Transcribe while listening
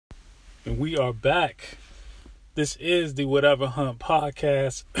And we are back. This is the WhatevaHunt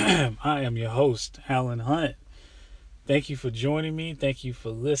podcast. I am your host, Alan Hunt. Thank you for joining me. Thank you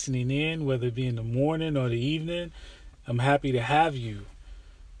for listening in, whether it be in the morning or the evening. I'm happy to have you.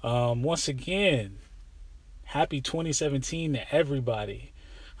 Once again, happy 2017 to everybody.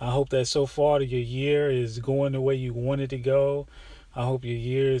 I hope that so far your year is going the way you want it to go. I hope your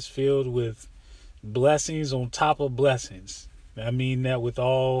year is filled with blessings on top of blessings. I mean that with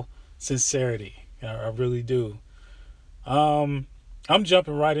all sincerity. I really do. I'm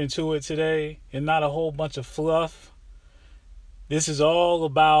jumping right into it today and not a whole bunch of fluff. This is all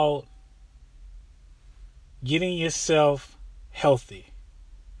about getting yourself healthy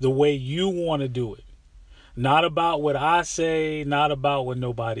the way you want to do it. Not about what I say, not about what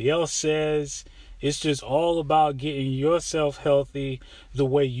nobody else says. It's just all about getting yourself healthy the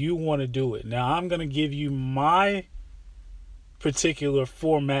way you want to do it. Now, I'm going to give you my particular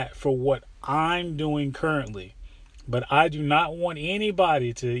format for what I'm doing currently. But I do not want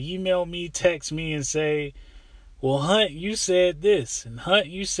anybody to email me, text me, and say, well, Hunt, you said this, and Hunt,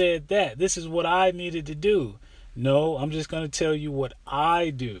 you said that. This is what I needed to do. No, I'm just going to tell you what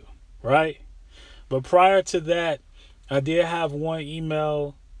I do, right? But prior to that, I did have one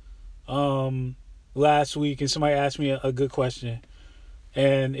email last week, and somebody asked me a good question.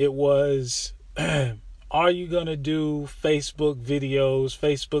 And it was, are you going to do Facebook videos,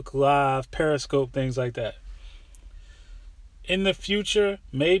 Facebook Live, Periscope, things like that? In the future,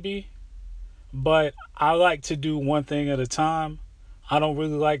 maybe, but I like to do one thing at a time. I don't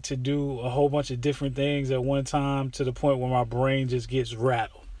really like to do a whole bunch of different things at one time to the point where my brain just gets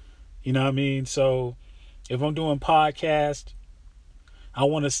rattled. You know what I mean? So if I'm doing podcast, I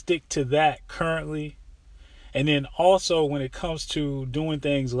want to stick to that currently. And then also when it comes to doing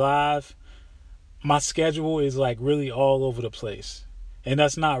things live, my schedule is like really all over the place. And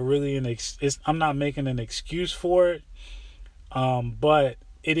that's not really I'm not making an excuse for it. But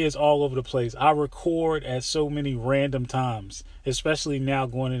it is all over the place. I record at so many random times, especially now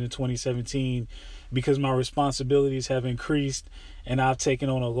going into 2017, because my responsibilities have increased and I've taken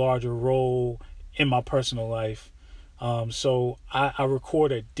on a larger role in my personal life. So I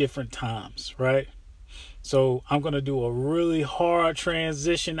record at different times, right? So I'm going to do a really hard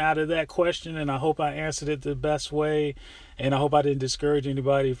transition out of that question, and I hope I answered it the best way, and I hope I didn't discourage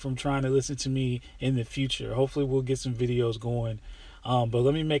anybody from trying to listen to me in the future. Hopefully we'll get some videos going. But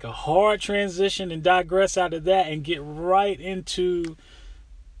let me make a hard transition and digress out of that and get right into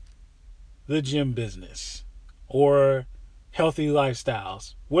the gym business or healthy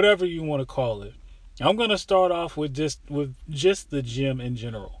lifestyles, whatever you want to call it. I'm going to start off with just the gym in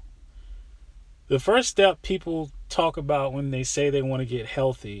general. The first step people talk about when they say they want to get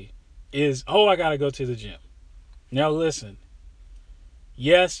healthy is, oh, I got to go to the gym. Now listen,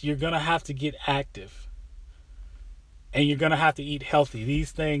 yes, you're going to have to get active and you're going to have to eat healthy.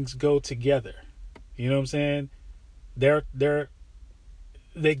 These things go together. You know what I'm saying?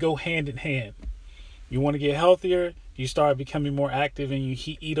 They go hand in hand. You want to get healthier, you start becoming more active and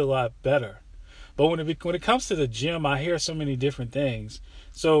you eat a lot better. But when it comes to the gym, I hear so many different things.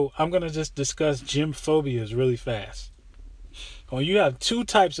 So I'm going to just discuss gym phobias really fast. Well, you have two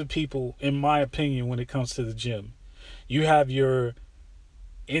types of people, in my opinion, when it comes to the gym. You have your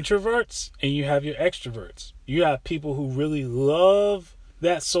introverts and you have your extroverts. You have people who really love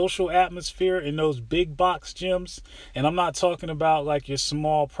that social atmosphere in those big box gyms. And I'm not talking about like your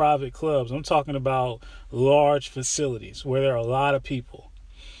small private clubs. I'm talking about large facilities where there are a lot of people.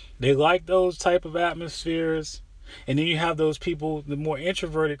 They like those type of atmospheres. And then you have those people, the more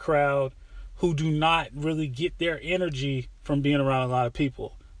introverted crowd, who do not really get their energy from being around a lot of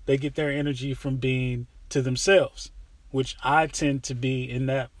people. They get their energy from being to themselves, which I tend to be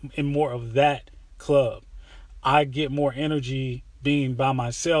in more of that club. I get more energy being by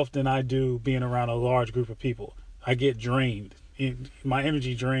myself than I do being around a large group of people. I get drained. My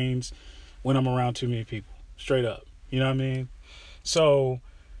energy drains when I'm around too many people. Straight up. You know what I mean? So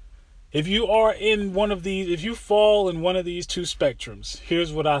if you are in one of these, if you fall in one of these two spectrums,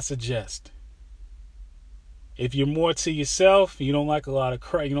 here's what I suggest. If you're more to yourself, you don't like you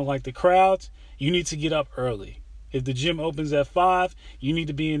don't like the crowds, you need to get up early. If the gym opens at 5, you need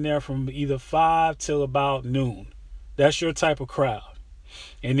to be in there from either 5 till about noon. That's your type of crowd.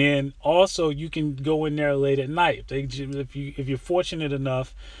 And then also you can go in there late at night. If you're fortunate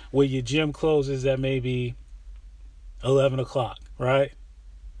enough where your gym closes at maybe 11 o'clock, right?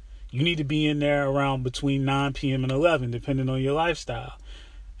 You need to be in there around between 9 p.m. and 11, depending on your lifestyle.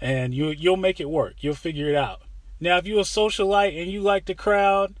 And you'll make it work. You'll figure it out. Now, if you're a socialite and you like the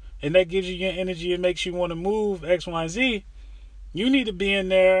crowd and that gives you your energy and makes you want to move X, Y, and Z, you need to be in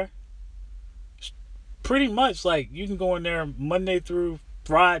there pretty much like you can go in there Monday through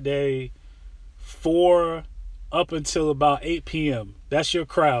Friday, 4 up until about 8 p.m. That's your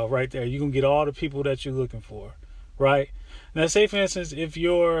crowd right there. You can get all the people that you're looking for, right? Now, say for instance, if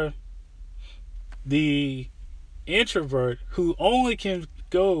you're the introvert who only can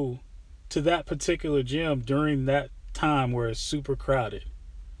go to that particular gym during that time where it's super crowded,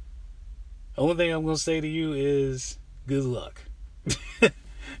 the only thing I'm going to say to you is good luck.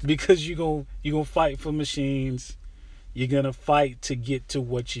 Because you're gonna fight for machines. You're going to fight to get to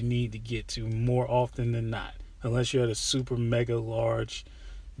what you need to get to more often than not, unless you're at a super mega large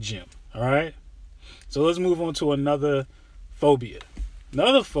gym. All right? So let's move on to another phobia.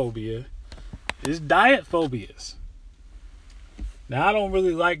 Another phobia is diet phobias. Now, I don't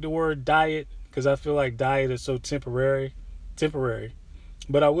really like the word diet because I feel like diet is so temporary.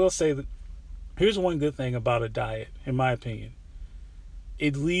 But I will say that here's one good thing about a diet, in my opinion.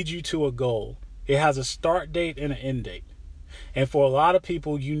 It leads you to a goal. It has a start date and an end date. And for a lot of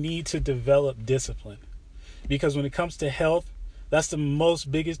people, you need to develop discipline. Because when it comes to health, that's the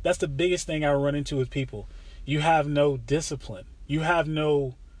biggest thing I run into with people. You have no discipline. You have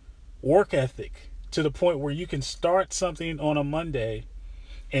no work ethic to the point where you can start something on a Monday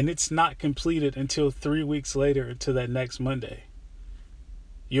and it's not completed until 3 weeks later to that next Monday.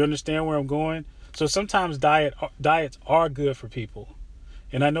 You understand where I'm going? So sometimes diets are good for people.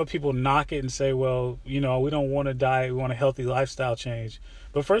 And I know people knock it and say, well, we don't want a diet. We want a healthy lifestyle change.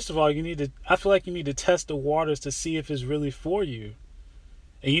 But first of all, I feel like you need to test the waters to see if it's really for you.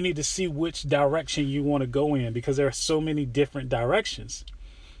 And you need to see which direction you want to go in, because there are so many different directions.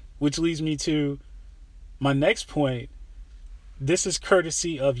 Which leads me to my next point. This is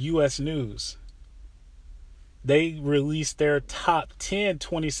courtesy of U.S. News. They released their top 10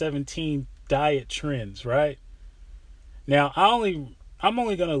 2017 diet trends, right? Now, I'm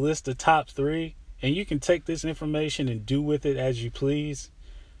only going to list the top 3, and you can take this information and do with it as you please.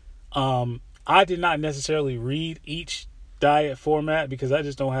 I did not necessarily read each diet format because I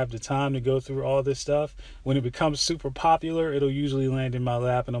just don't have the time to go through all this stuff. When it becomes super popular, it'll usually land in my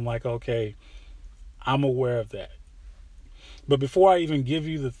lap, and I'm like, okay, I'm aware of that. But before I even give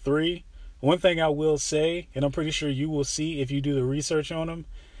you the 3, one thing I will say, and I'm pretty sure you will see if you do the research on them,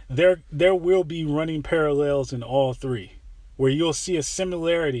 there will be running parallels in all 3, where you'll see a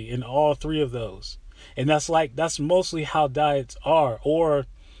similarity in all 3 of those. And that's mostly how diets are, or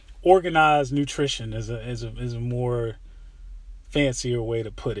organized nutrition is a more fancier way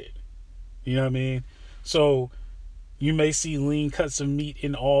to put it. You know what I mean? So you may see lean cuts of meat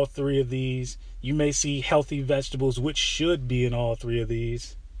in all 3 of these. You may see healthy vegetables, which should be in all 3 of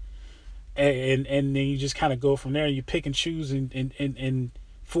these. And then you just kind of go from there. You pick and choose and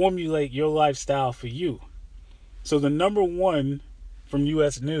formulate your lifestyle for you. So the number 1 from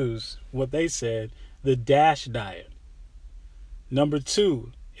U.S. News, what they said, the DASH diet. Number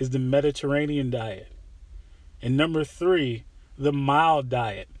 2 is the Mediterranean diet. And number 3, the mild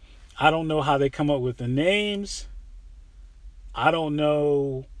diet. I don't know how they come up with the names. I don't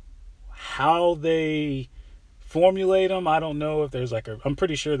know how they formulate them. I don't know if there's I'm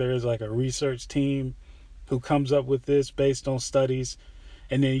pretty sure there is a research team who comes up with this based on studies,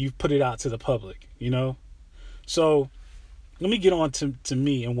 and then you put it out to the public, So let me get on to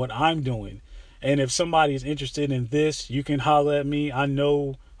me and what I'm doing. And if somebody is interested in this, you can holler at me. I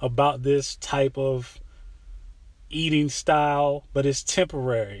know about this type of eating style, but it's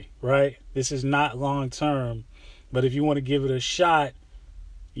temporary, right? This is not long term. But if you want to give it a shot,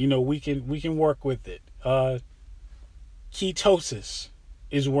 we can work with it. Ketosis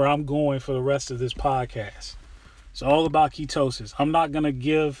is where I'm going for the rest of this podcast. It's all about ketosis. I'm not going to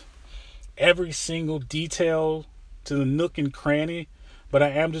give every single detail to the nook and cranny, but I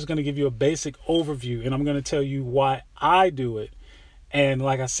am just going to give you a basic overview, and I'm going to tell you why I do it. And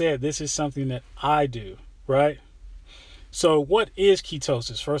like I said, this is something that I do, right? So what is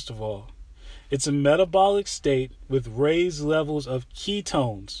ketosis, first of all? It's a metabolic state with raised levels of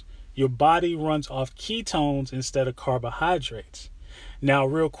ketones. Your body runs off ketones instead of carbohydrates. Now,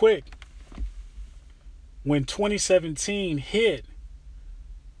 real quick, when 2017 hit,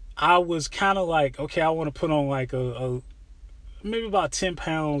 I was kind of like, okay, I want to put on a maybe about 10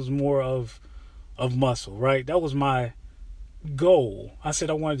 pounds more of muscle, right? That was my goal. I said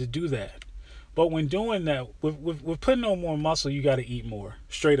I wanted to do that. But when doing that, with putting on more muscle, you got to eat more.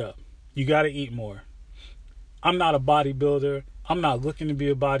 Straight up. You got to eat more. I'm not a bodybuilder. I'm not looking to be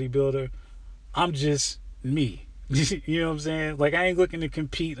a bodybuilder. I'm just me. You know what I'm saying? I ain't looking to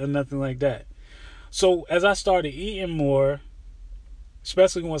compete or nothing like that. So as I started eating more,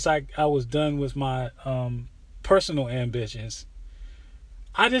 especially once I was done with my personal ambitions,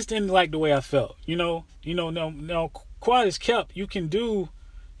 I just didn't like the way I felt. No, quiet is kept. You can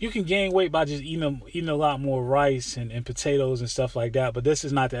gain weight by just eating a lot more rice and potatoes and stuff like that. But this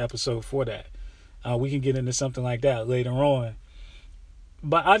is not the episode for that. We can get into something like that later on.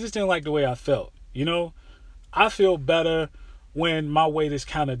 But I just didn't like the way I felt. I feel better when my weight is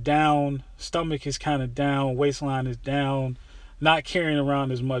kind of down, stomach is kind of down, waistline is down, not carrying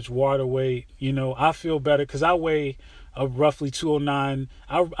around as much water weight. I feel better because I weigh roughly 209.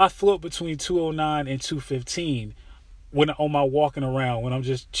 I float between 209 and 215 when on my walking around. When I'm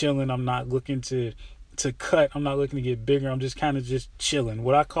just chilling, I'm not looking to cut. I'm not looking to get bigger. I'm just kind of just chilling.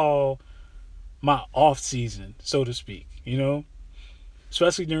 What I call my off season, so to speak.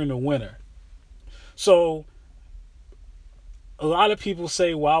 Especially during the winter. So a lot of people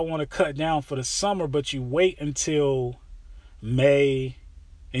say, well, I want to cut down for the summer, but you wait until May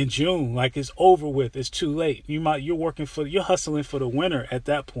and June, like it's over with. It's too late. You're hustling for the winter at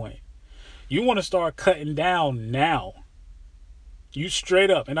that point. You want to start cutting down now. You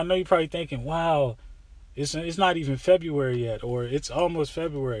straight up. And I know you're probably thinking, wow, it's not even February yet, or it's almost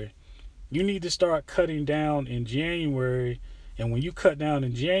February. You need to start cutting down in January. And when you cut down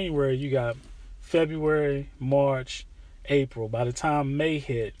in January, you got February, March, April. By the time May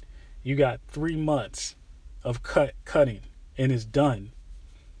hit, you got 3 months of cutting, and it's done.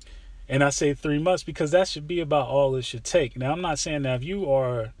 And I say 3 months because that should be about all it should take. Now, I'm not saying that if you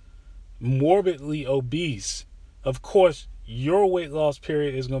are morbidly obese, of course, your weight loss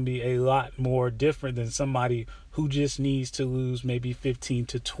period is going to be a lot more different than somebody who just needs to lose maybe 15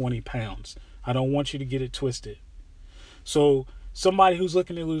 to 20 pounds. I don't want you to get it twisted. So somebody who's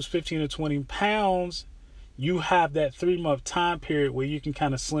looking to lose 15 to 20 pounds, you have that 3-month time period where you can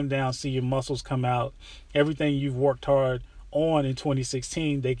kind of slim down, see your muscles come out. Everything you've worked hard on in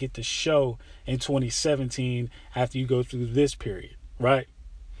 2016, they get to show in 2017 after you go through this period, right?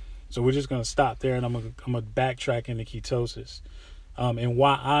 So we're just going to stop there, and I'm going to backtrack into ketosis and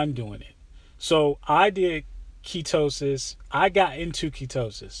why I'm doing it. So I did ketosis. I got into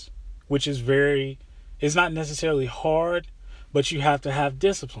ketosis, which is it's not necessarily hard, but you have to have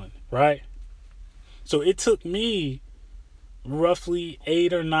discipline, right? So it took me roughly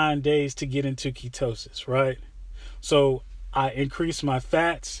 8 or 9 days to get into ketosis, right? So I increased my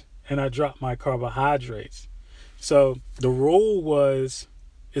fats and I dropped my carbohydrates. So the rule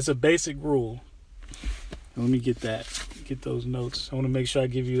it's a basic rule. Let me get those notes. I want to make sure I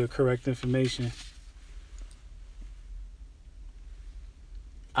give you the correct information.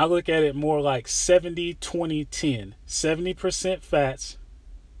 I look at it more like 70, 20, 10. 70% fats,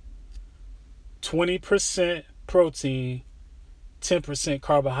 20% protein, 10%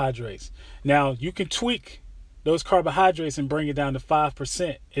 carbohydrates. Now, you can tweak those carbohydrates and bring it down to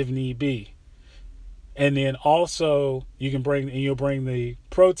 5% if need be. And then also you'll bring the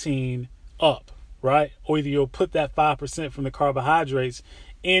protein up, right? Or either you'll put that 5% from the carbohydrates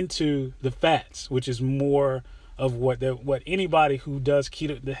into the fats, which is more of what anybody who lives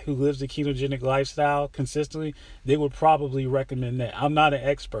the ketogenic lifestyle consistently, they would probably recommend that. I'm not an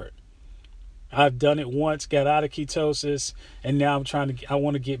expert. I've done it once, got out of ketosis, and now I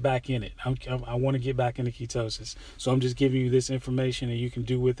want to get back in it. I want to get back into ketosis. So I'm just giving you this information and you can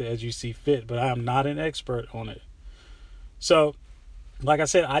do with it as you see fit, but I am not an expert on it. So, like I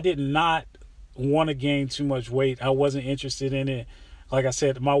said, I did not want to gain too much weight. I wasn't interested in it. Like I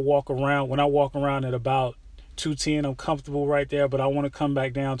said, when I walk around at about 210, I'm comfortable right there, but I want to come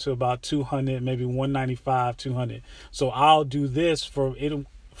back down to about 200, maybe 195, 200. So I'll do this for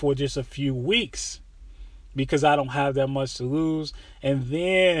just a few weeks because I don't have that much to lose, and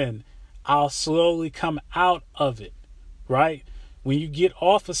then I'll slowly come out of it, right? When you get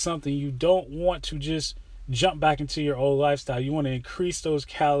off of something, you don't want to just jump back into your old lifestyle. You want to increase those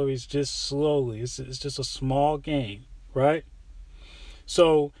calories just slowly. It's just a small gain, right?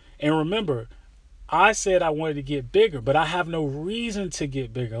 So, and remember, I said I wanted to get bigger, but I have no reason to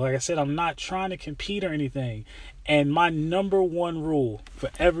get bigger. Like I said, I'm not trying to compete or anything. And my number one rule for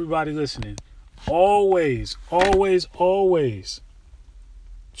everybody listening, always, always, always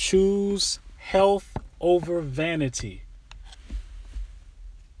choose health over vanity.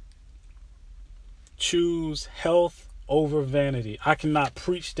 Choose health over vanity. I cannot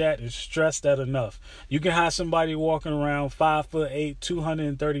preach that and stress that enough. You can have somebody walking around 5'8",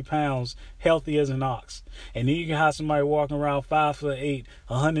 230 pounds, healthy as an ox. And then you can have somebody walking around 5'8",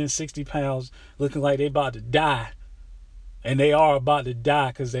 160 pounds, looking like they about to die. And they are about to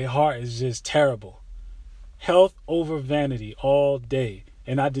die because their heart is just terrible. Health over vanity all day.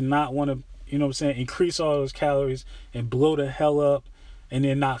 And I did not want to, increase all those calories and blow the hell up and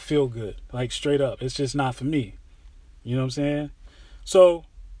then not feel good. Like straight up. It's just not for me. You know what I'm saying? So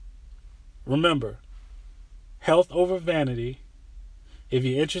remember, health over vanity. If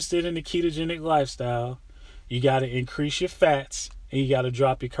you're interested in the ketogenic lifestyle, you got to increase your fats and you got to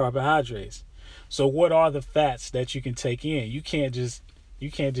drop your carbohydrates. So what are the fats that you can take in? You can't just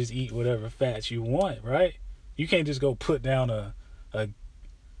eat whatever fats you want, right? You can't just go put down a,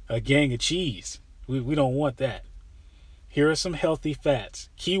 a gang of cheese. We don't want that. Here are some healthy fats.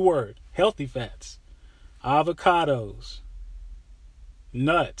 Keyword, healthy fats. Avocados,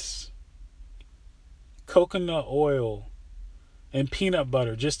 nuts, coconut oil, and peanut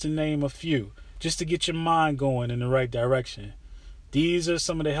butter, just to name a few, just to get your mind going in the right direction. These are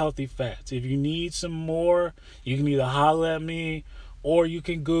some of the healthy fats. If you need some more, you can either holler at me or you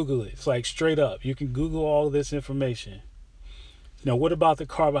can Google it. It's like straight up. You can Google all of this information. Now, what about the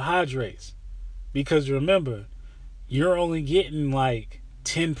carbohydrates? Because remember, you're only getting like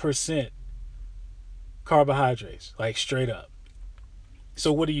 10% carbohydrates, like straight up.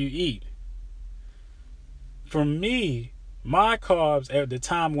 So what do you eat? For me, my carbs at the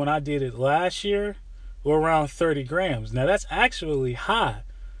time when I did it last year were around 30 grams. Now that's actually high,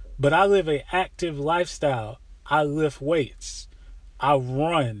 but I live an active lifestyle. I lift weights. I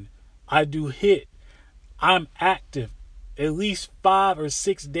run. I do HIIT. I'm active at least 5 or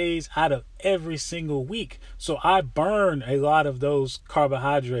 6 days out of every single week. So I burn a lot of those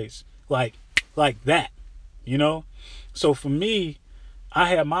carbohydrates like that, you know? So for me, I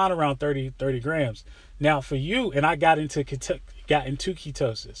had mine around 30 grams. Now for you, and I got into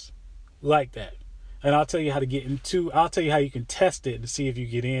ketosis like that. And I'll tell you how to get into. I'll tell you how you can test it to see if you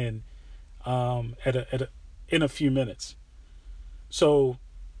get in in a few minutes. So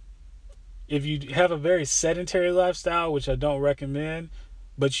if you have a very sedentary lifestyle, which I don't recommend,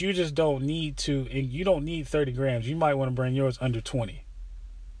 but you just don't need to, and you don't need 30 grams. You might want to bring yours under 20,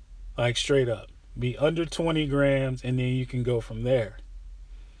 like straight up. Be under 20 grams, and then you can go from there.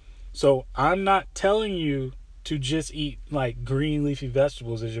 So I'm not telling you to just eat like green leafy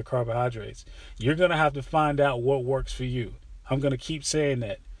vegetables as your carbohydrates. You're going to have to find out what works for you. I'm going to keep saying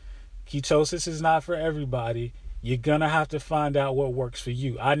that. Ketosis is not for everybody. You're going to have to find out what works for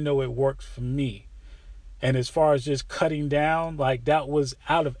you. I know it works for me. And as far as just cutting down, like that was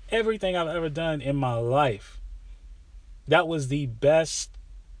out of everything I've ever done in my life, that was the best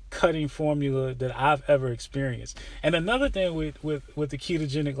cutting formula that I've ever experienced. And another thing with the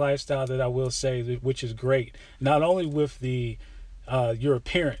ketogenic lifestyle that I will say, which is great, not only with the your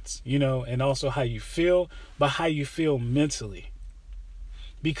appearance, and also how you feel, but how you feel mentally.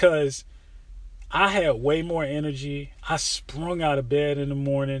 Because I had way more energy. I sprung out of bed in the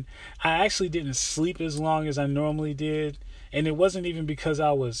morning. I actually didn't sleep as long as I normally did. And it wasn't even because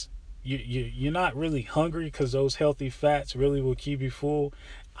I was, you're not really hungry, because those healthy fats really will keep you full.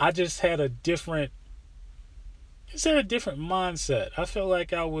 I just had a different mindset. I felt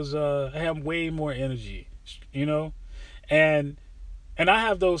like I had way more energy, and I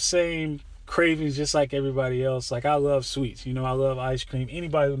have those same cravings just like everybody else. Like I love sweets, I love ice cream.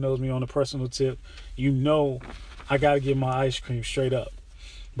 Anybody who knows me on a personal tip, I got to get my ice cream straight up.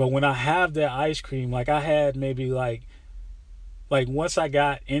 But when I have that ice cream, like I had maybe like once I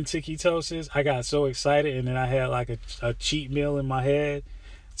got into ketosis, I got so excited, and then I had like a cheat meal in my head.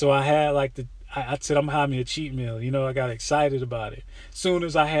 So I had I said, I'm having a cheat meal. I got excited about it. Soon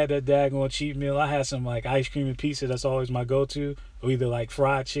as I had that daggone cheat meal, I had some like ice cream and pizza. That's always my go-to. Or either like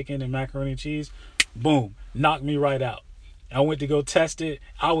fried chicken and macaroni and cheese. Boom. Knocked me right out. I went to go test it.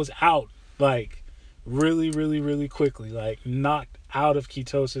 I was out like really, really, really quickly. Like knocked out of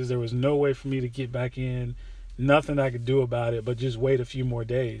ketosis. There was no way for me to get back in. Nothing I could do about it but just wait a few more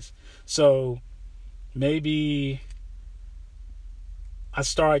days. So maybe I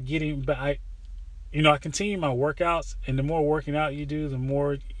started getting back. I continue my workouts, and the more working out you do, the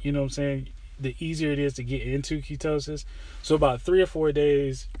more, the easier it is to get into ketosis. So about 3 or 4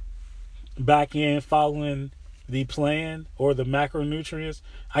 days back in, following the plan or the macronutrients,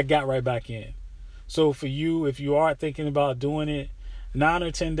 I got right back in. So for you, if you are thinking about doing it, 9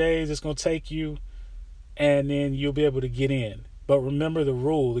 or 10 days it's going to take you, and then you'll be able to get in. But remember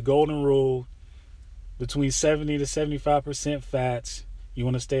the golden rule, between 70 to 75% fats. You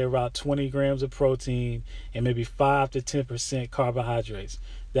want to stay around 20 grams of protein and maybe 5 to 10% carbohydrates.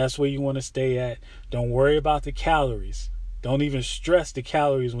 That's where you want to stay at. Don't worry about the calories. Don't even stress the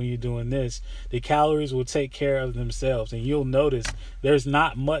calories when you're doing this. The calories will take care of themselves. And you'll notice there's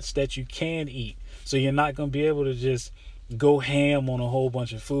not much that you can eat. So you're not going to be able to just go ham on a whole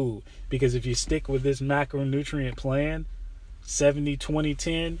bunch of food. Because if you stick with this macronutrient plan, 70, 20,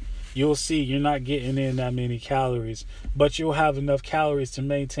 10, you'll see you're not getting in that many calories, but you'll have enough calories to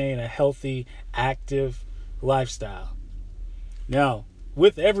maintain a healthy, active lifestyle. Now,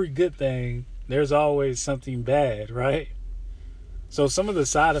 with every good thing, there's always something bad, right? So some of the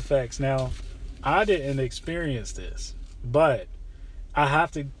side effects. Now, I didn't experience this, but I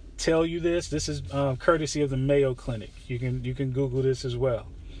have to tell you this. This is courtesy of the Mayo Clinic. You can Google this as well.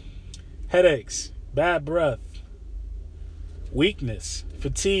 Headaches, bad breath, weakness,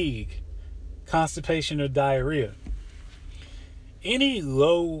 fatigue, constipation, or diarrhea. Any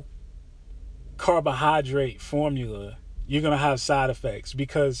low carbohydrate formula, you're going to have side effects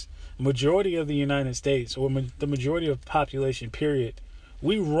because majority of the United States, or the majority of the population period,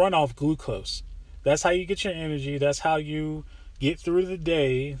 we run off glucose. That's how you get your energy. That's how you get through the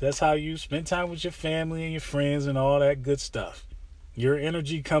day. That's how you spend time with your family and your friends and all that good stuff. Your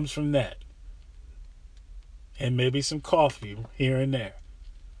energy comes from that, and maybe some coffee here and there.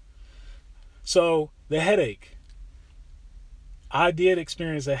 So the headache, I did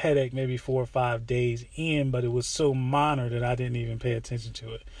experience a headache maybe 4 or 5 days in, but it was so minor that I didn't even pay attention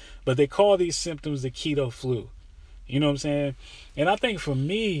to it. But they call these symptoms the keto flu. You know what I'm saying? And I think for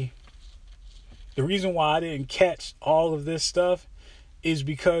me, the reason why I didn't catch all of this stuff is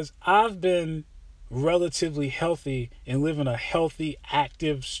because I've been relatively healthy and living a healthy,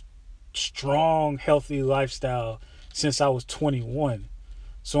 active, strong, healthy lifestyle since I was 21.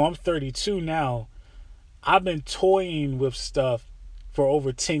 So I'm 32 now. I've been toying with stuff for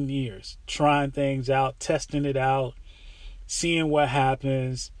over 10 years, trying things out, testing it out, seeing what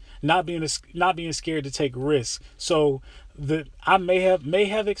happens, not being scared to take risks. So I may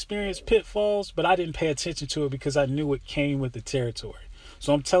have experienced pitfalls, but I didn't pay attention to it because I knew it came with the territory.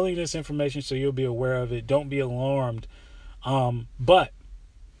 So I'm telling you this information so you'll be aware of it. Don't be alarmed. But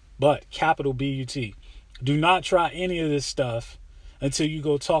capital BUT. Do not try any of this stuff until you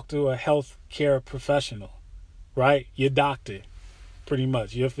go talk to a health care professional, right? Your doctor, pretty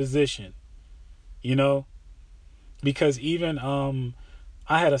much, your physician, you know? Because even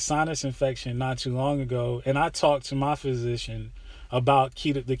I had a sinus infection not too long ago, and I talked to my physician about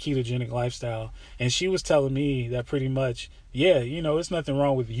the ketogenic lifestyle, and she was telling me that pretty much, yeah, it's nothing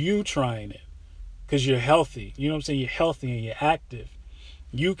wrong with you trying it because you're healthy. You know what I'm saying? You're healthy and you're active.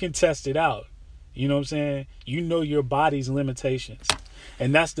 You can test it out. You know what I'm saying? You know your body's limitations.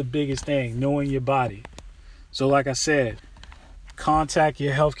 And that's the biggest thing, knowing your body. So like I said, contact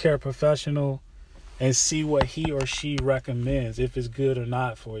your healthcare professional and see what he or she recommends, if it's good or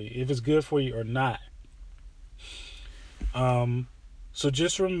not for you. If it's good for you or not. So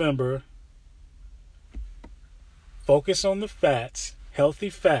just remember, focus on the fats, healthy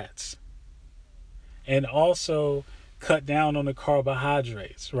fats, and also cut down on the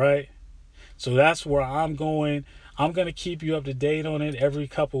carbohydrates, right? So that's where I'm going. I'm going to keep you up to date on it every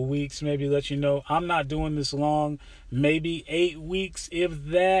couple weeks, maybe let you know. I'm not doing this long, maybe 8 weeks, if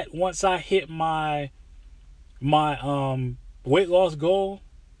that. Once I hit my weight loss goal,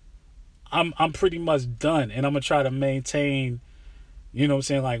 I'm pretty much done, and I'm going to try to maintain,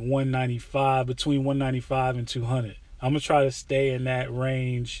 like 195, between 195 and 200. I'm going to try to stay in that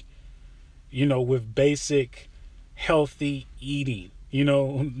range, with basic healthy eating,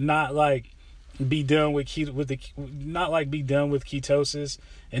 not like be done with ketosis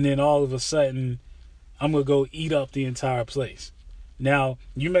and then all of a sudden I'm gonna go eat up the entire place. Now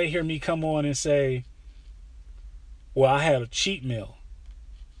you may hear me come on and say, well, I had a cheat meal.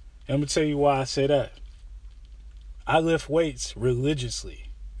 And I'm gonna tell you why I say that. I lift weights religiously.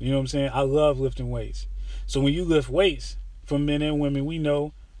 You know what I'm saying? I love lifting weights. So when you lift weights, for men and women, we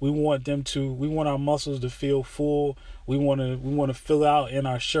know we want our muscles to feel full. We want to fill out in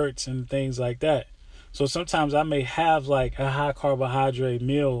our shirts and things like that. So sometimes I may have like a high carbohydrate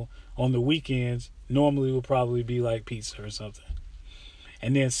meal on the weekends. Normally will probably be like pizza or something.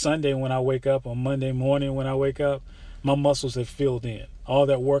 And then Sunday when I wake up, or Monday morning when I wake up, my muscles have filled in. All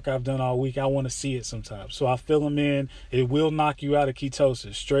that work I've done all week, I want to see it sometimes. So I fill them in. It will knock you out of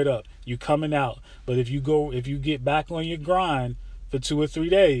ketosis, straight up. You coming out. But if you get back on your grind for 2 or 3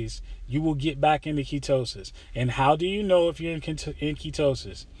 days, you will get back into ketosis. And how do you know if you're in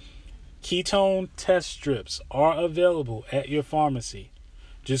ketosis? Ketone test strips are available at your pharmacy.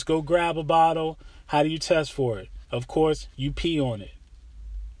 Just go grab a bottle. How do you test for it? Of course, you pee on it.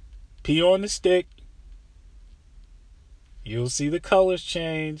 Pee on the stick. You'll see the colors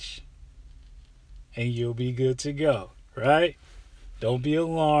change. And you'll be good to go. Right? Don't be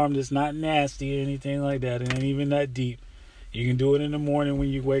alarmed. It's not nasty or anything like that. It ain't even that deep. You can do it in the morning when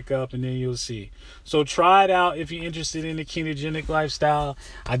you wake up, and then you'll see. So try it out if you're interested in the ketogenic lifestyle.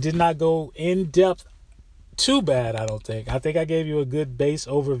 I did not go in depth too bad, I don't think. I think I gave you a good base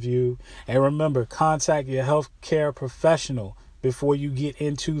overview. And remember, contact your healthcare professional before you get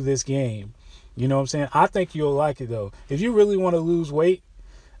into this game. You know what I'm saying? I think you'll like it though. If you really want to lose weight,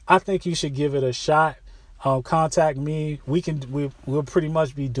 I think you should give it a shot. Contact me. We'll pretty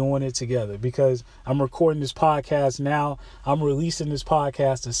much be doing it together because I'm recording this podcast now. I'm releasing this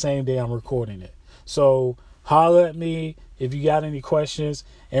podcast the same day I'm recording it. So holler at me if you got any questions.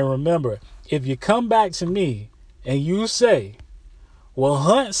 And remember, if you come back to me and you say, well,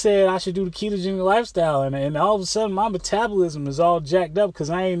 Hunt said I should do the ketogenic lifestyle, and all of a sudden my metabolism is all jacked up because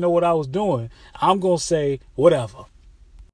I ain't know what I was doing, I'm going to say, whatever.